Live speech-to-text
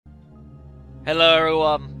Hello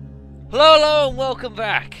everyone. Hello and welcome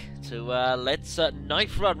back to Let's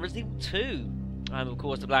Knife Run Resident Evil 2. I'm of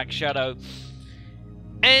course the Black Shadow.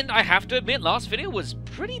 And I have to admit, last video was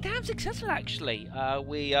pretty damn successful actually.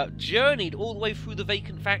 We journeyed all the way through the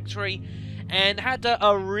vacant factory and had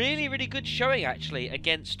a really good showing actually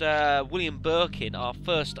against William Birkin, our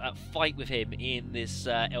first fight with him in this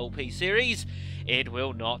LP series. It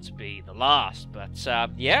will not be the last, but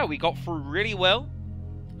yeah, we got through really well.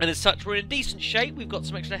 And as such, we're in decent shape. We've got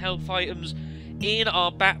some extra health items in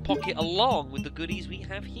our back pocket along with the goodies we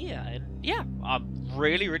have here. And yeah, I'm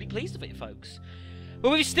really pleased with it, folks. But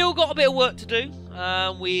we've still got a bit of work to do.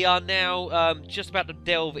 We are now just about to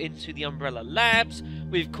delve into the Umbrella Labs.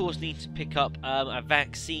 We, of course, need to pick up a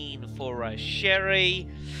vaccine for Sherry.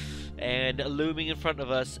 And looming in front of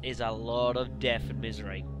us is a lot of death and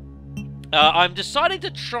misery. I'm deciding to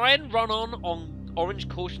try and run on Orange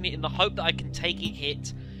Caution in the hope that I can take a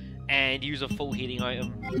hit and use a full healing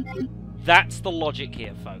item. That's the logic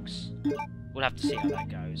here, folks. We'll have to see how that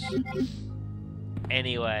goes.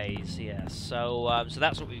 Anyways, yeah, so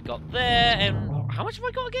that's what we've got there. And how much have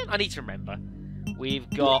I got again? I need to remember. We've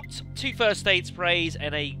got 2 first aid sprays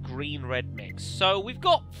and a green-red mix. So we've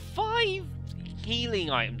got 5 healing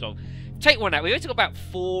items on. Take one out. We've only got about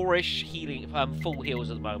 4-ish healing, full heals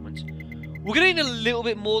at the moment. We're going to need a little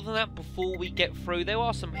bit more than that before we get through. There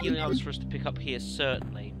are some healing items for us to pick up here,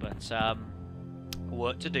 certainly. But,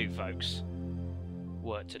 work to do, folks.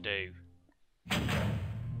 Work to do.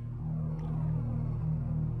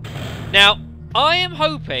 Now, I am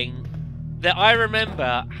hoping that I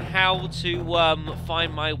remember how to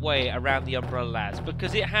find my way around the Umbrella Labs,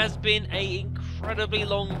 because it has been an incredibly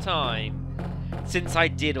long time since I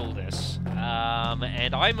did all this.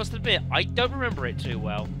 And I must admit, I don't remember it too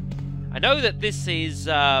well. I know that this is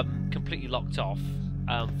completely locked off,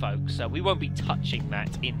 folks, so we won't be touching that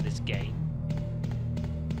in this game.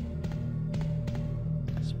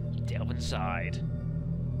 Let's delve inside.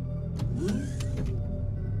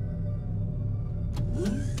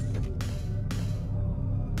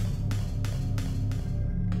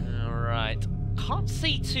 Alright. Can't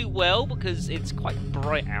see too well because it's quite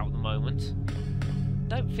bright out at the moment.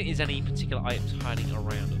 Don't think there's any particular items hiding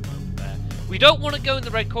around at the moment there. We don't want to go in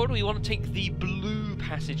the red corridor, we want to take the blue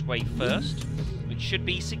passageway first, which should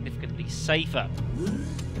be significantly safer.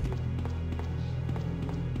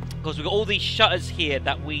 Because we've got all these shutters here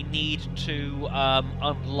that we need to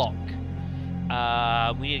unlock.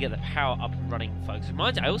 We need to get the power up and running, folks.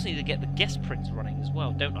 Reminds me, I also need to get the guest prints running as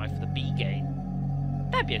well, don't I, for the B game?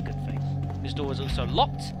 That'd be a good thing. This door is also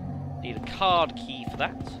locked. Need a card key for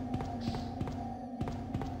that.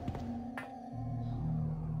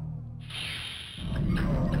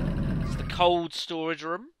 Cold storage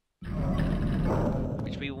room,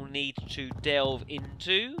 which we will need to delve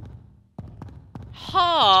into.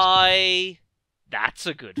 Hi! That's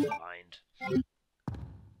a good find.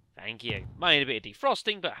 Thank you. Might need a bit of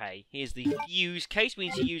defrosting, but hey, here's the fuse case. We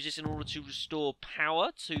need to use this in order to restore power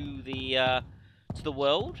to the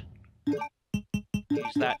world.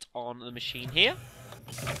 Use that on the machine here,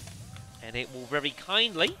 and it will very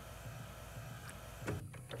kindly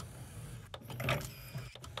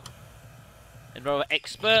and rather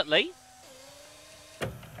expertly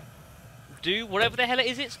do whatever the hell it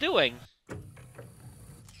is it's doing.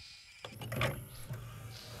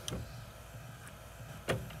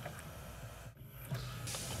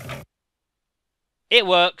 It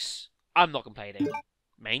works. I'm not complaining.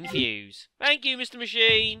 Main fuse. Thank you, Mr.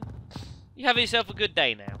 Machine. You have yourself a good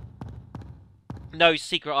day now. No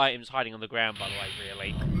secret items hiding on the ground, by the way,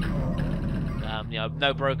 really. You know,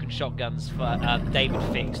 no broken shotguns for David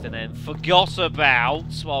fixed and then forgot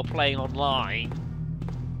about while playing online.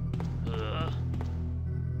 Ugh.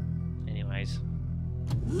 Anyways.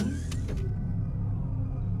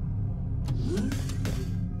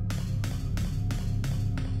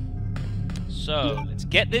 So, let's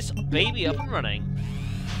get this baby up and running.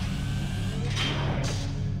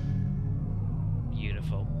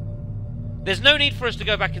 Beautiful. There's no need for us to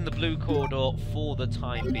go back in the blue corridor for the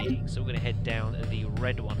time being, so we're going to head down the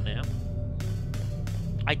red one now.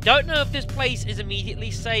 I don't know if this place is immediately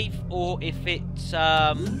safe, or if it's,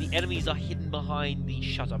 the enemies are hidden behind the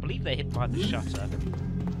shutter. I believe they're hidden behind the shutter.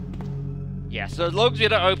 Yeah, so as long as we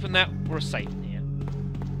don't open that, we're safe in here.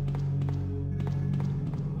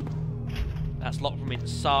 That's locked from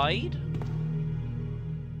inside.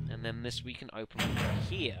 And then this we can open from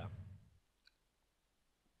here.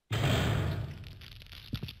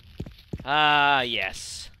 Ah,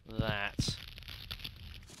 yes. That.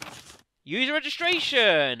 User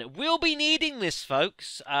registration! We'll be needing this,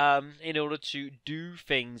 folks, in order to do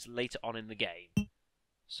things later on in the game.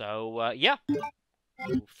 So, yeah.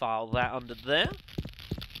 We'll file that under there.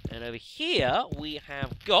 And over here, we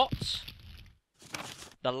have got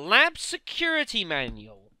the Lab Security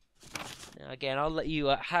Manual. Now, again, I'll let you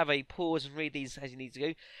have a pause and read these as you need to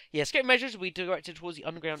go. Yeah, escape measures will be directed towards the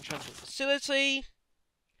underground transport facility.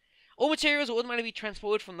 All materials will automatically be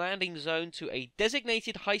transported from the landing zone to a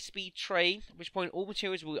designated high-speed train, at which point all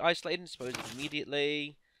materials will be isolated and disposed of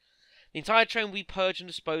immediately. The entire train will be purged and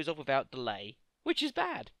disposed of without delay, which is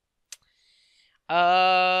bad.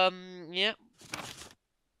 Yeah.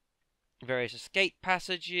 Various escape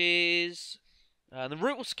passages. The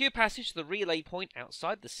route will secure passage to the relay point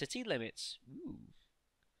outside the city limits. Ooh.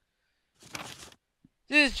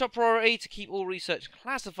 This is top priority to keep all research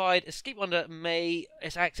classified. Escape under may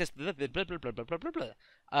access blah, blah, blah, blah, blah, blah, blah,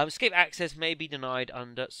 blah. Escape access may be denied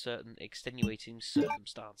under certain extenuating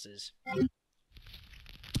circumstances.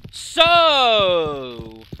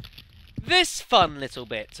 So, this fun little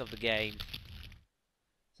bit of the game.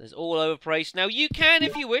 There's all over place. Now you can,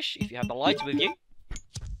 if you wish, if you have the lighter with you,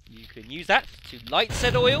 you can use that to light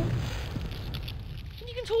said oil, and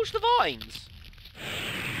you can torch the vines.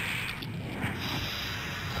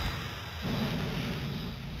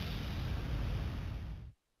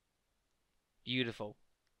 Beautiful.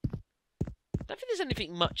 I don't think there's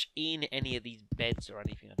anything much in any of these beds or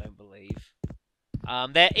anything, I don't believe.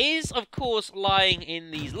 There is, of course, lying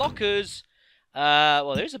in these lockers.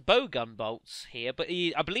 Well, there's a bow gun bolts here, but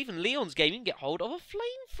I believe in Leon's game you can get hold of a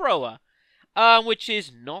flamethrower. Which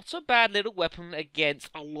is not a bad little weapon against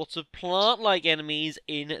a lot of plant-like enemies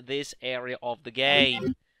in this area of the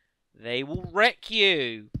game. They will wreck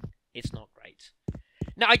you. It's not great.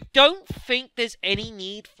 Now, I don't think there's any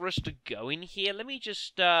need for us to go in here. Let me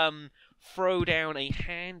just throw down a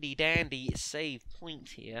handy-dandy save point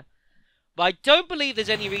here. But I don't believe there's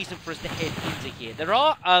any reason for us to head into here. There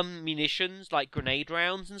are munitions, like grenade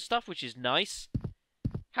rounds and stuff, which is nice.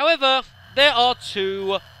 However, there are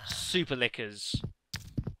 2 super lickers,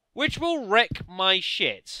 which will wreck my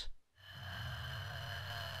shit.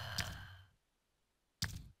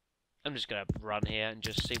 I'm just going to run here and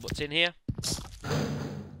just see what's in here.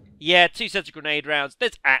 Yeah, 2 sets of grenade rounds.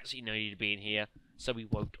 There's absolutely no need to be in here, so we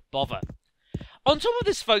won't bother. On top of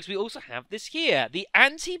this, folks, we also have this here, the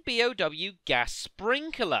anti-B.O.W. gas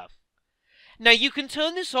sprinkler. Now, you can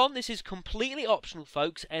turn this on. This is completely optional,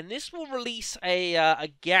 folks, and this will release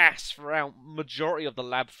a gas throughout majority of the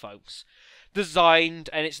lab, folks. It's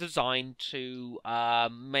designed to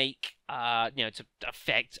make, to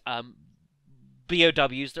affect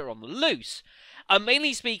B.O.Ws that are on the loose.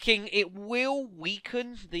 Mainly speaking, it will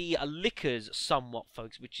weaken the lickers somewhat,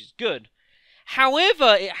 folks, which is good.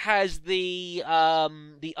 However, it has the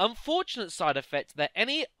unfortunate side effect that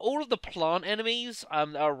all of the plant enemies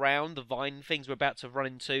around the vine things we're about to run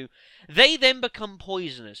into, they then become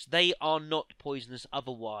poisonous. They are not poisonous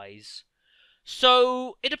otherwise.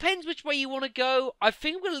 So, it depends which way you want to go. I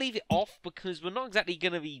think I'm going to leave it off because we're not exactly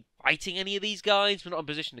going to be fighting any of these guys. We're not in a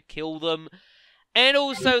position to kill them. And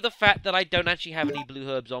also the fact that I don't actually have any blue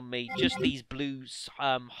herbs on me. Just these blue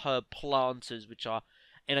herb planters, which are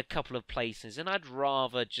in a couple of places, and I'd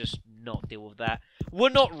rather just not deal with that. We're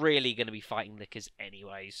not really going to be fighting lickers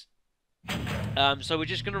anyways. So we're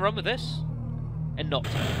just going to run with this and not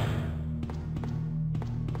turn it on.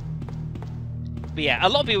 But yeah, a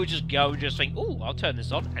lot of people just go and just think, oh, I'll turn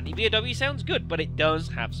this on. Anti-B.O.W. sounds good, but it does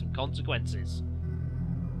have some consequences.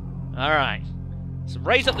 Alright. So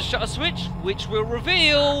raise up the shutter switch, which will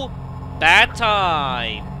reveal bad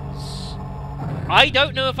times. I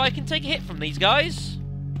don't know if I can take a hit from these guys.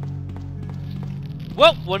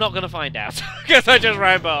 Well, we're not going to find out, because I just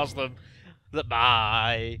ran past them.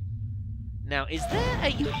 Bye. Now, is there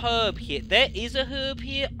a herb here? There is a herb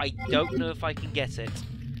here. I don't know if I can get it.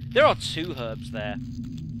 There are 2 herbs there.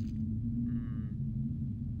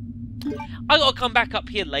 I got to come back up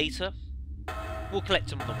here later. We'll collect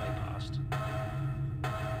them on the way past.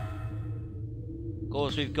 Of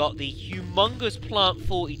course, we've got the humongous Plant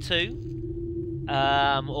 42.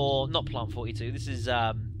 Or, not Plant 42. This is,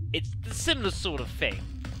 it's a similar sort of thing,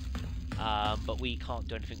 but we can't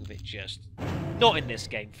do anything with it just. Not in this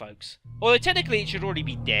game, folks. Although technically it should already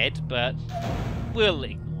be dead, but we'll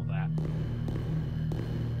ignore that.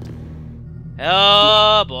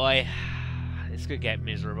 Oh boy. This could get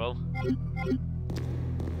miserable.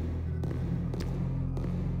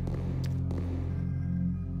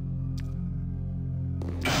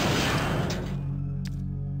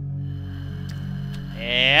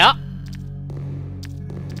 Yeah.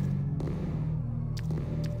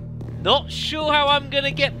 Not sure how I'm going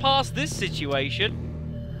to get past this situation.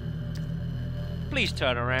 Please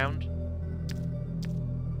turn around.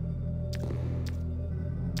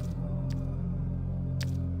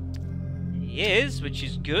 He is, which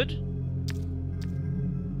is good.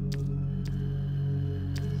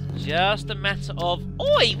 Just a matter of...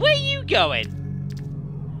 Oi, where are you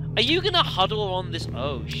going? Are you gonna huddle on this...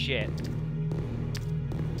 Oh, shit.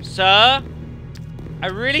 Sir? I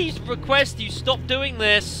really request you stop doing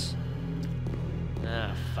this.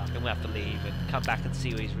 Ah, fuck. I'm gonna have to leave and come back and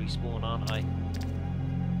see where he's respawned, aren't I?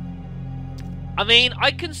 I mean,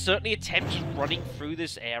 I can certainly attempt running through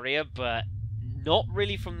this area, but not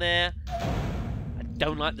really from there. I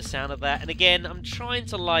don't like the sound of that. And again, I'm trying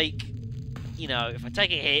to, like... You know, if I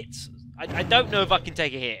take a hit, I don't know if I can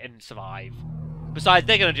take a hit and survive. Besides,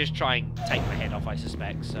 they're going to just try and take my head off, I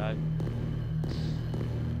suspect, so...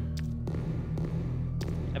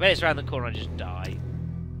 I bet it's around the corner and I just die.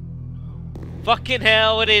 Fucking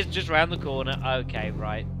hell, it is just around the corner. Okay,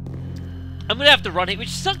 right. I'm going to have to run it, which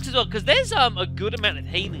sucks as well, because there's a good amount of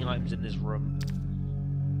healing items in this room.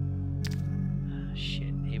 Ah,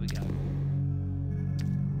 shit, here we go.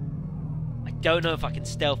 I don't know if I can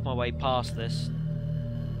stealth my way past this.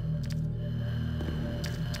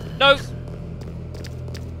 No!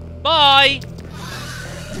 Bye!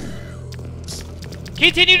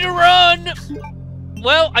 Continue to run!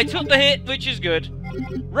 Well, I took the hit, which is good.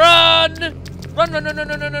 Run! Run, run, run, run,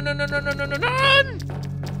 run, run, run, run, run, run, run, run, run!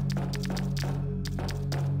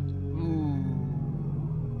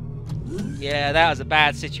 Yeah, that was a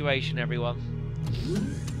bad situation, everyone.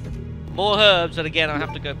 More herbs, and again, I'll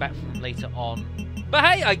have to go back from them later on. But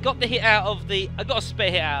hey, I got the hit out of the... I got a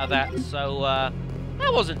spare hit out of that, so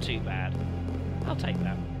that wasn't too bad. I'll take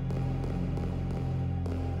that.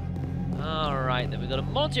 Alright, then we've got a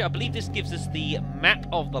monitor. I believe this gives us the map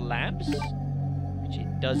of the labs, which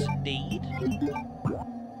it does indeed.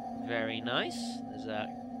 Very nice. There's a...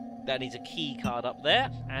 That needs a key card up there,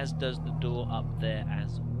 as does the door up there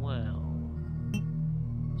as well.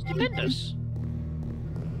 Stupendous.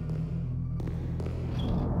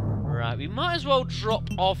 Right, we might as well drop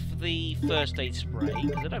off the first aid spray,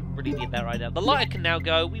 because I don't really need that right now. The lighter can now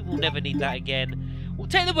go. We will never need that again. We'll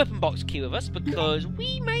take the weapon box key with us, because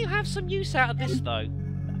we may have some use out of this, though.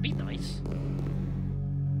 That'd be nice.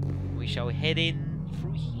 We shall head in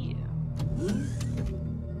through here.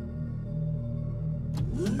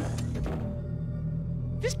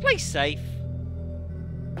 This place safe?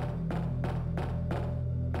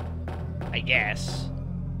 I guess.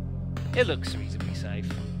 It looks reasonably safe.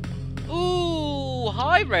 Ooh,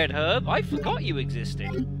 hi Red Herb. I forgot you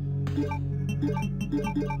existed.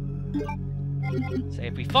 So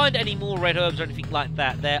if we find any more red herbs or anything like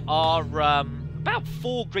that, there are about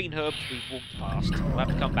 4 green herbs we've walked past. We'll have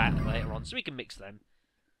to come back later on so we can mix them.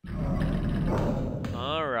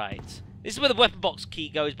 Alright. This is where the weapon box key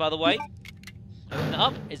goes, by the way. Open it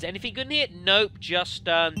up. Is there anything good in here? Nope, just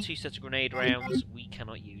 2 sets of grenade rounds. We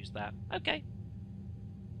cannot use that. Okay.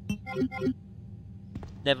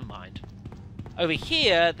 Never mind. Over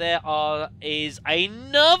here, there is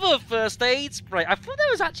another first aid spray. I thought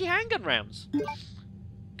there was actually handgun rounds.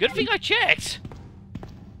 Good thing I checked.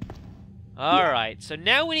 Alright, so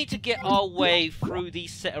now we need to get our way through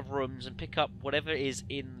these set of rooms and pick up whatever is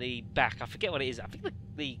in the back. I forget what it is. I think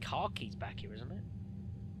the car key's back here, isn't it?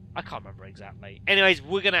 I can't remember exactly. Anyways,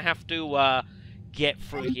 we're going to have to get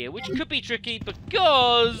through here, which could be tricky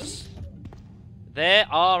because there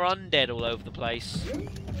are undead all over the place.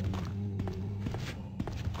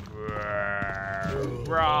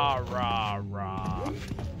 Rah, rah, rah.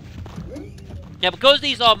 Now, because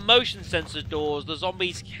these are motion sensor doors, the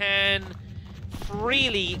zombies can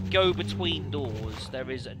freely go between doors.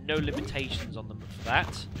 There is no limitations on them for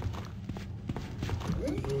that.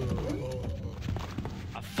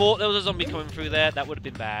 I thought there was a zombie coming through there. That would have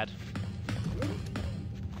been bad.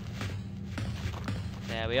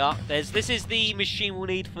 There we are. This is the machine we'll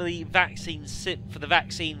need for the vaccine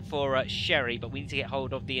for Sherry, but we need to get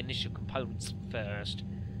hold of the initial components first.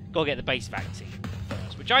 Gotta get the base vaccine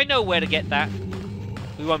first, which I know where to get that.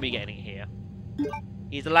 We won't be getting it here.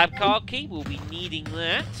 Here's the lab card key. We'll be needing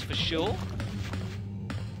that for sure.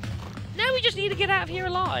 Now we just need to get out of here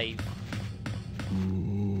alive.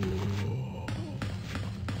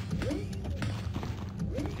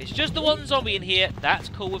 If it's just the one zombie in here, that's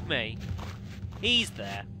cool with me. He's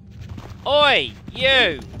there. Oi,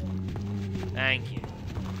 you! Thank you.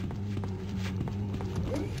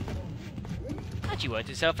 Actually worked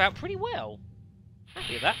itself out pretty well.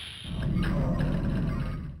 Happy with that.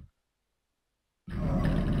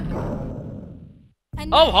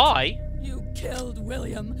 Oh, hi! You killed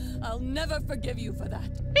William. I'll never forgive you for that.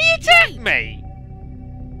 He attacked me!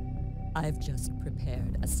 I've just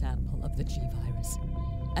prepared a sample of the G-Virus.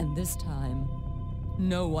 And this time,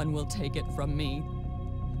 no one will take it from me.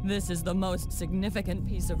 This is the most significant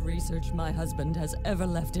piece of research my husband has ever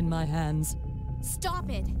left in my hands. Stop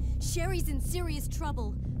it! Sherry's in serious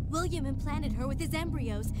trouble. William implanted her with his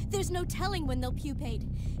embryos. There's no telling when they'll pupate.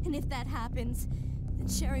 And if that happens, then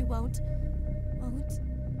Sherry won't...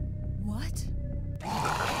 What?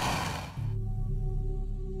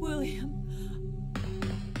 William.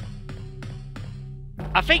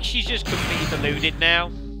 I think she's just completely deluded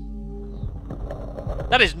now.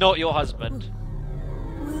 That is not your husband.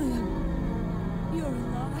 William, you're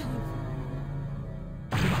alive.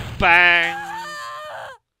 Bang!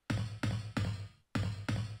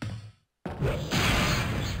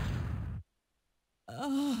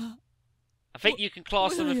 I think you can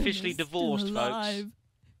class them William officially is divorced, still folks. alive.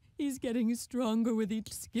 He's getting stronger with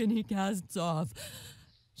each skin he casts off.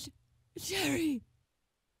 Sherry!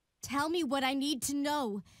 Tell me what I need to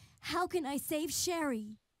know. How can I save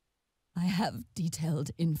Sherry? I have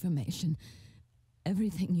detailed information.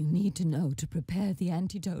 Everything you need to know to prepare the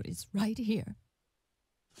antidote is right here.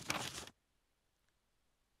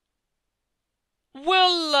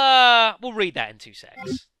 We'll read that in 2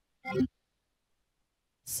 secs.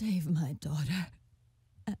 Save my daughter.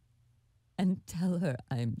 And tell her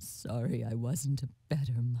I'm sorry I wasn't a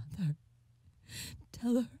better mother.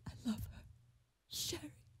 Tell her I love her.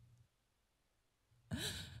 Sherry.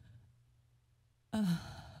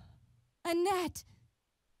 Annette!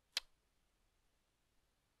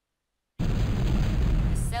 The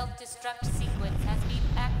self-destruct sequence has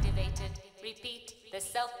been activated. Repeat, the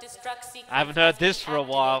self-destruct sequence I haven't heard has this been for a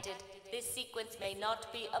while. activated. This sequence may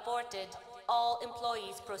not be aborted. All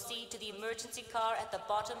employees proceed to the emergency car at the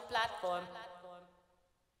bottom platform.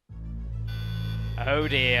 Oh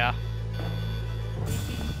dear.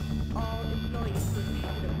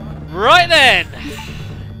 Right then!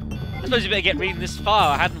 I suppose we better get reading this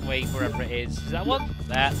file, hadn't we? Wherever it is. Is that one?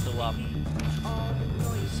 That's the one.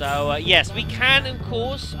 So, yes, we can, of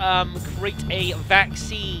course, create a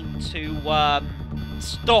vaccine to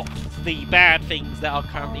stop the bad things that are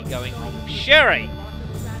currently going on with Sherry.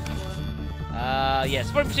 Yes,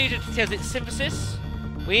 following procedure details its synthesis.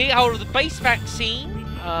 We get hold of the base vaccine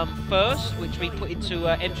first, which we put into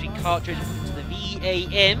entry cartridge into the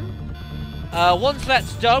VAM. Once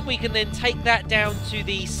that's done, we can then take that down to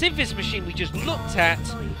the synthesis machine we just looked at,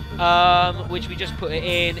 which we just put it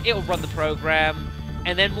in. It'll run the program,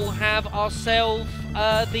 and then we'll have ourselves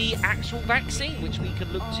the actual vaccine, which we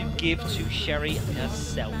can look to give to Sherry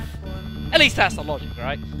herself. At least that's the logic,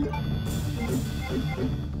 right?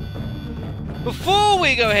 Before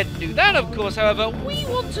we go ahead and do that, of course, however, we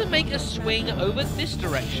want to make a swing over this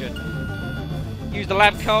direction. Use the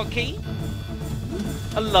lab car key.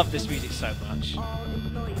 I love this music so much.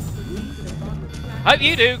 Hope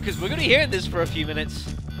you do, because we're going to be hearing this for a few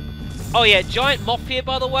minutes. Oh yeah, giant moth here,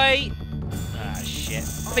 by the way. Ah, shit.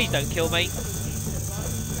 Please don't kill me.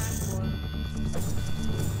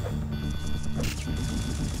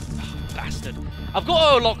 Oh, bastard. I've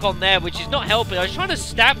got auto lock on there, which is not helping. I was trying to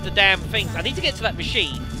stab the damn things. I need to get to that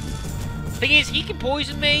machine. Thing is, he can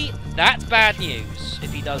poison me. That's bad news,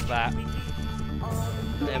 if he does that.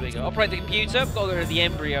 There we go. Operate the computer. Got to go to the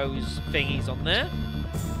embryos thingies on there.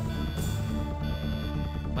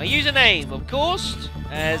 My username, of course,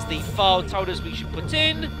 as the file told us we should put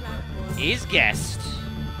in, is guest,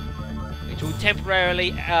 which will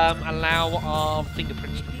temporarily allow our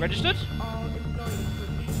fingerprints to be registered.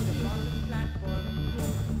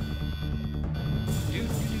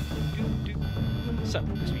 So,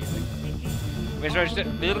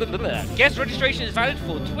 guest registration is valid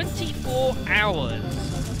for 24 hours.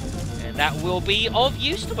 And that will be of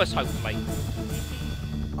use to us, hopefully.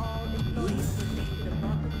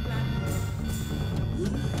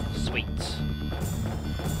 Sweet.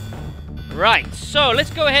 Right, so let's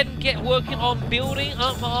go ahead and get working on building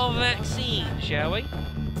up our vaccine, shall we?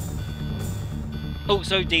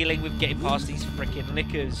 Also dealing with getting past these frickin'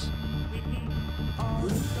 lickers.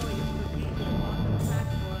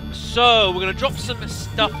 So, we're going to drop some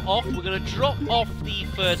stuff off. We're going to drop off the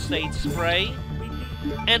first aid spray.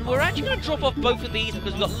 And we're actually going to drop off both of these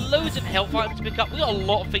because we've got loads of health items to pick up. We've got a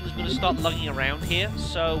lot of things we're going to start lugging around here.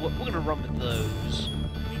 So, we're going to run with those.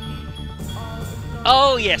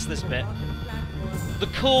 Oh, yes, this bit. The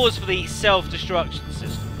cause for the self-destruction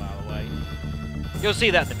system, by the way. You'll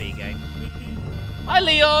see that in the B game. Hi,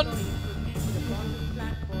 Leon!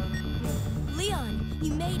 Leon,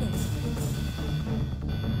 you made it.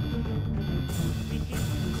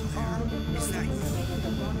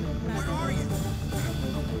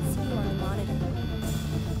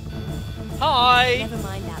 Hi! Never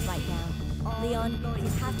mind that right now. Leon, you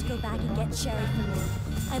have to go back and get Sherry for me.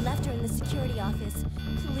 I left her in the security office.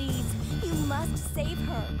 Please, you You must save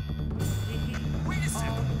her. Wait a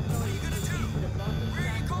second. What are you gonna do? Where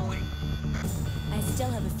are you going? I still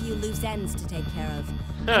have a few loose ends to take care of.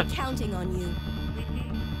 I'm counting on you.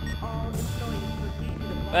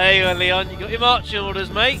 There you go, Leon. You got your marching orders,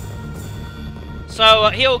 mate. So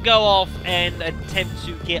he'll go off and attempt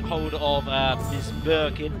to get hold of Miss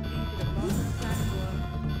Birkin.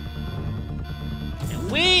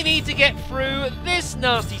 And we need to get through this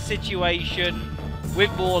nasty situation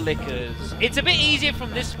with more liquors. It's a bit easier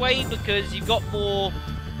from this way because you've got more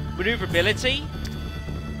maneuverability.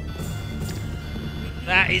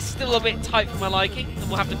 That is still a bit tight for my liking, and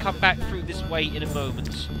we'll have to come back through this way in a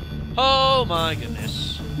moment. Oh my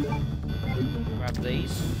goodness. Grab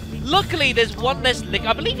these. Luckily, there's one less liquor.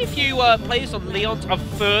 I believe if you play this on Leon's, a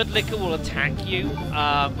third liquor will attack you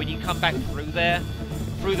when you come back through there,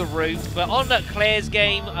 through the route. But on Claire's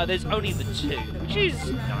game, there's only the 2, which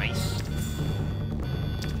is nice.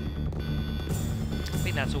 I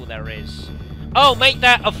think that's all there is. Oh, make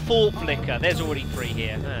that a 4th liquor. There's already 3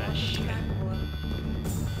 here. Ah, shit.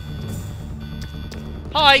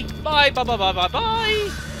 Hi! Bye! Bye! Bye! Bye! Bye! Bye!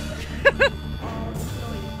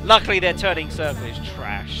 Luckily, their turning circle is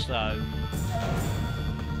trash, so...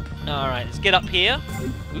 Alright, let's get up here.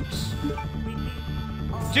 Oops.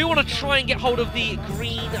 Do want to try and get hold of the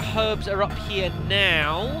green herbs that are up here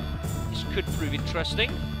now. This could prove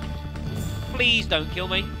interesting. Please don't kill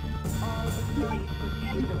me.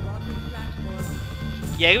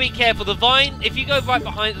 Yeah, be careful. The vine, if you go right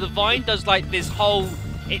behind it, the vine does like this whole...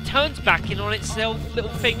 It turns back in on itself little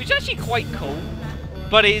thing, which is actually quite cool,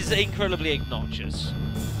 but is incredibly obnoxious.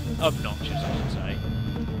 Obnoxious, I should say.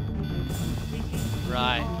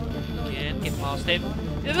 Right. Again, get past him.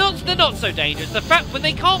 They're not so dangerous. The fact, when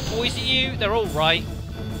they can't poison you, they're alright.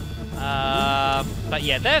 But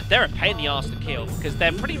yeah, they're a pain in the arse to kill, because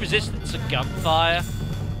they're pretty resistant to gunfire.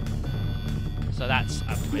 So that's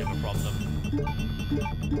a bit of a problem.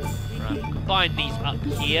 Right, combine these up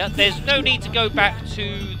here. There's no need to go back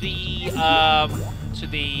to the,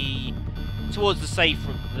 towards the safe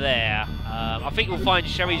room there. I think we'll find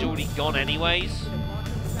Sherry's already gone anyways.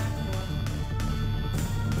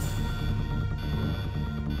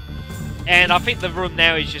 And I think the room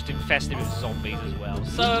now is just infested with zombies as well.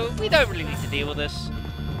 So we don't really need to deal with this.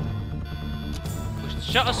 Push the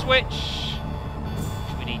shutter switch,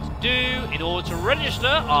 which we need to do in order to register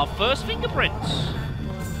our first fingerprints.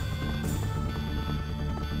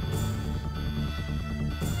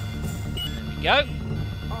 There we go.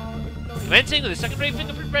 Commencing with a secondary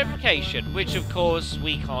fingerprint verification, which of course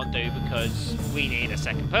we can't do because we need a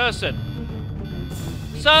second person.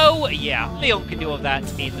 So yeah, Leon can do all of that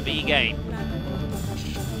in the B game.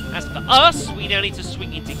 As for us, we now need to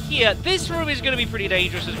swing into here. This room is going to be pretty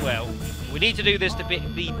dangerous as well. We need to do this to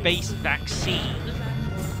get the base vaccine,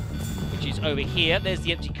 which is over here. There's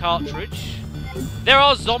the empty cartridge. There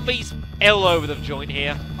are zombies all over the joint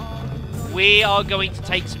here. We are going to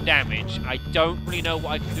take some damage. I don't really know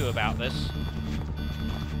what I can do about this.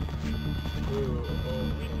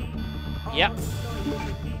 Yep.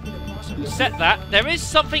 So we'll set that. There is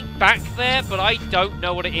something back there, but I don't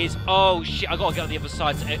know what it is. Oh, shit. I've got to get on the other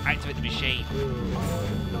side to activate the machine.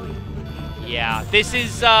 Yeah, this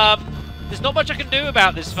is... there's not much I can do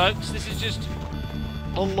about this, folks. This is just...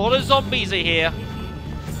 A lot of zombies are here.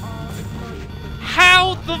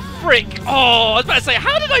 How the frick? Oh, I was about to say,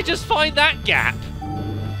 how did I just find that gap?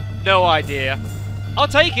 No idea. I'll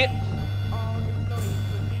take it.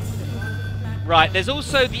 Right, there's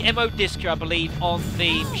also the MO disc here, I believe, on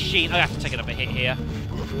the machine. I have to take another hit here.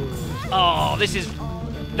 Oh, this is...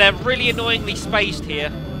 They're really annoyingly spaced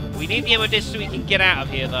here. We need the MO disc so we can get out of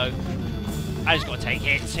here, though. I just got to take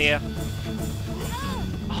hits here.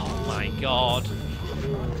 Oh, my God.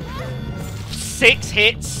 6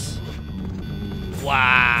 hits.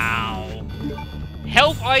 Wow.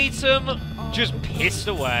 Health item just pissed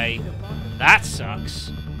away. That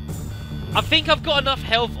sucks. I think I've got enough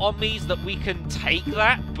health on me that we can take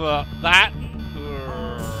that, but that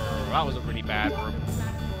was a really bad room.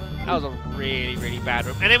 That was a really, really bad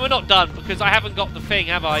room. And then we're not done because I haven't got the thing,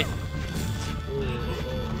 have I?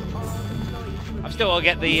 I've still got to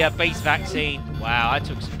get the base vaccine. Wow, I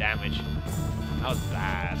took some damage. That was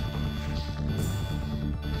bad.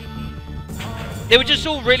 They were just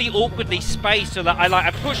all really awkwardly spaced, so that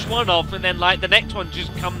I push one off, and then like the next one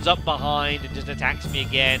just comes up behind and just attacks me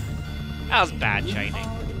again. That was bad chaining.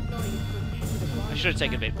 I should have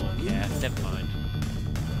taken a bit more care. Never mind.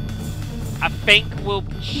 I think we'll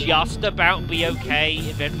just about be okay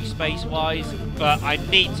inventory space-wise, but I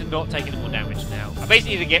need to not take any more damage now. I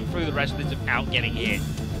basically need to get through the rest of this without getting hit.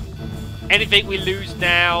 Anything we lose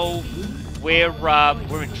now, we're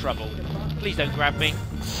in trouble. Please don't grab me.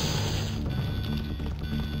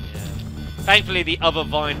 Yeah. Thankfully, the other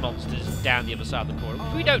vine monster's down the other side of the corner,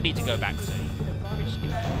 which we don't need to go back to.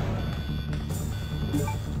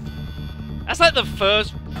 That's like the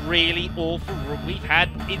first really awful run we've had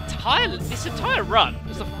this entire run.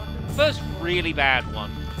 It's the first really bad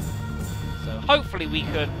one. So hopefully we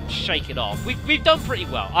can shake it off. We've done pretty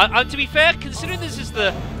well. To be fair, considering this is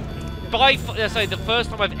the first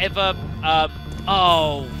time I've ever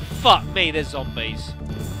oh fuck me, there's zombies.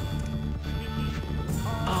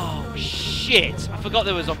 Oh shit! I forgot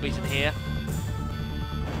there were zombies in here.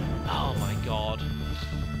 Oh my god.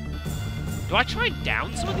 Do I try and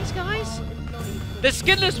down some of these guys? There's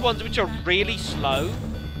skinless ones which are really slow.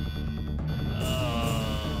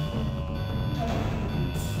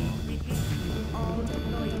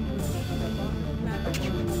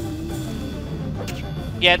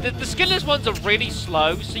 Yeah, the skinless ones are really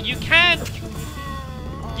slow, so you can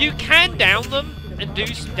down them and do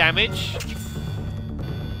some damage.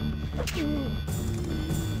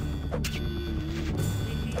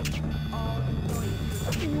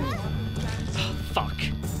 Oh, fuck.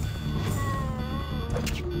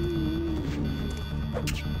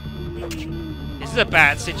 This is a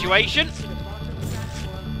bad situation.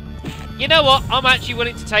 You know what? I'm actually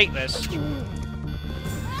willing to take this.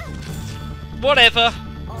 Whatever.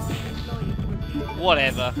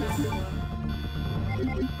 Whatever.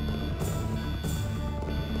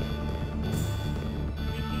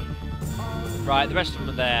 Right, the rest of them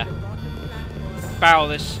are there. Barrel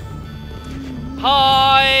this.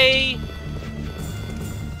 Hi!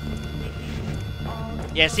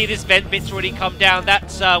 Yeah, see this vent bit's already come down.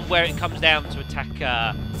 That's where it comes down to attack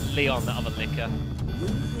Leon, the other licker.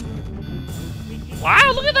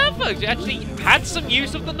 Wow, look at that, folks. We actually had some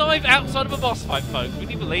use of the knife outside of a boss fight, folks.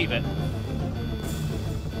 Would you believe it?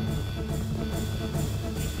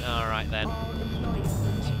 Alright then.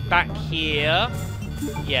 So back here.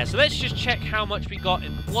 Yeah, so let's just check how much we got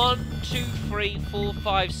in 1, 2, 3, 4,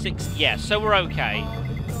 5, 6. Yeah, so we're okay.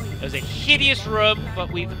 It was a hideous room, but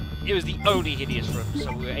it was the only hideous room,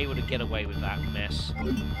 so we were able to get away with that mess.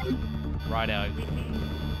 Righto.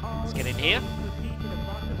 Let's get in here.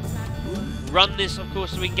 Run this, of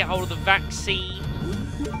course, so we can get hold of the vaccine.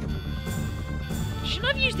 Shouldn't I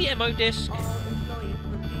have used the ammo disc?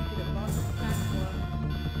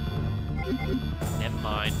 Never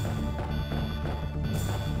mind.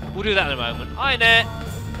 We'll do that in a moment. Hi, Net!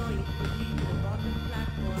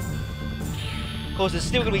 Of course, there's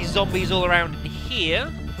still going to be zombies all around in here.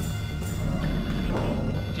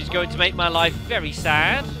 Which is going to make my life very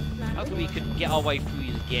sad. Hopefully we can get our way through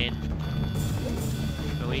these again.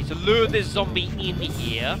 So we need to lure this zombie in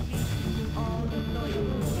here.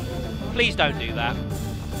 Please don't do that.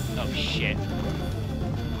 Oh, shit.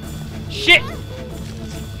 Shit!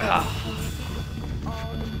 Ugh.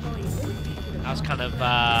 That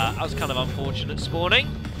was kind of unfortunate spawning.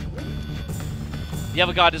 The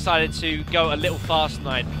other guy decided to go a little faster than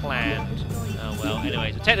I had planned. Oh well,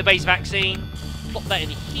 anyways, we'll take the base vaccine, plop that in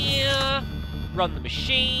here, run the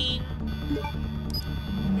machine.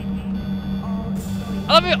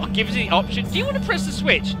 I love it gives you the option. Do you want to press the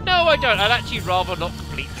switch? No, I don't. I'd actually rather not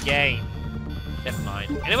complete the game. Never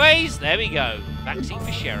mind. Anyways, there we go. Vaccine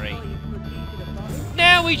for Sherry.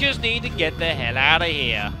 Now we just need to get the hell out of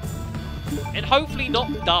here. And hopefully not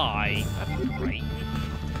die. That'd be great.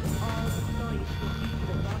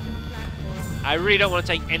 I really don't want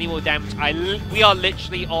to take any more damage. We are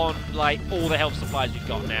literally on, like, all the health supplies we've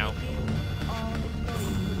got now.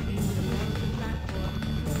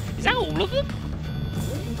 Is that all of them?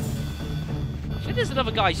 I think there's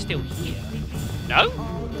another guy still here. No?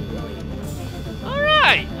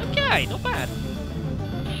 Alright, okay, not bad.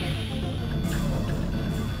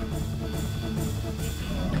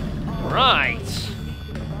 Right.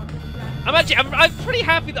 I'm pretty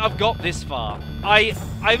happy that I've got this far. I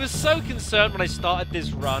was so concerned when I started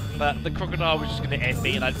this run that the crocodile was just going to end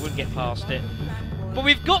me and I wouldn't get past it. But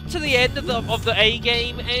we've got to the end of the A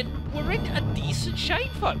game and we're in a decent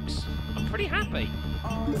shape, folks. I'm pretty happy.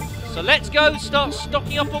 So let's go start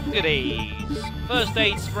stocking up on goodies. First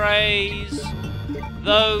aid sprays.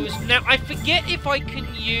 Those. Now, I forget if I can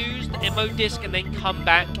use the ammo disc and then come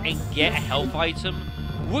back and get a health item.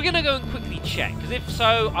 We're going to go and quickly check, because if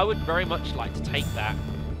so, I would very much like to take that.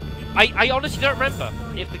 I honestly don't remember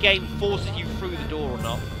if the game forces you through the door or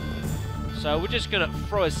not. So we're just going to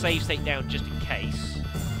throw a save state down just in case.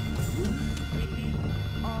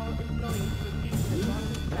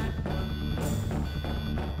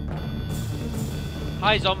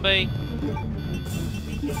 Hi, zombie.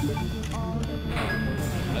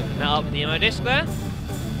 Open that up with the ammo disc there.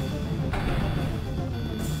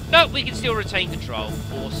 No, we can still retain control.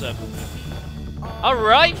 Awesome.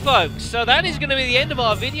 Alright, folks, so that is going to be the end of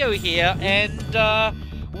our video here, and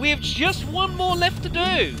we have just one more left to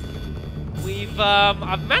do.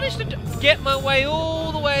 I've managed to get my way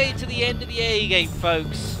all the way to the end of the A game,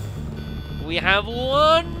 folks. We have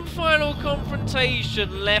one final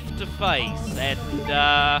confrontation left to face, and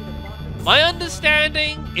my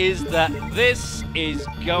understanding is that this is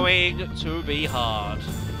going to be hard.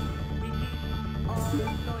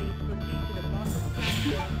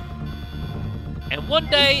 And one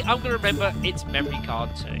day, I'm going to remember its memory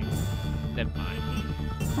card too. Never mind.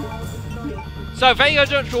 So, thank you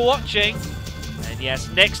guys for watching. And yes,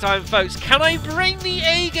 next time, folks, can I bring the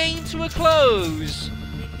A game to a close?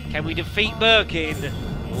 Can we defeat Birkin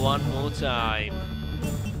one more time?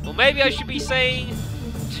 Or maybe I should be saying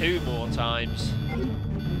 2 more times.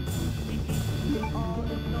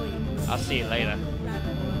 I'll see you later.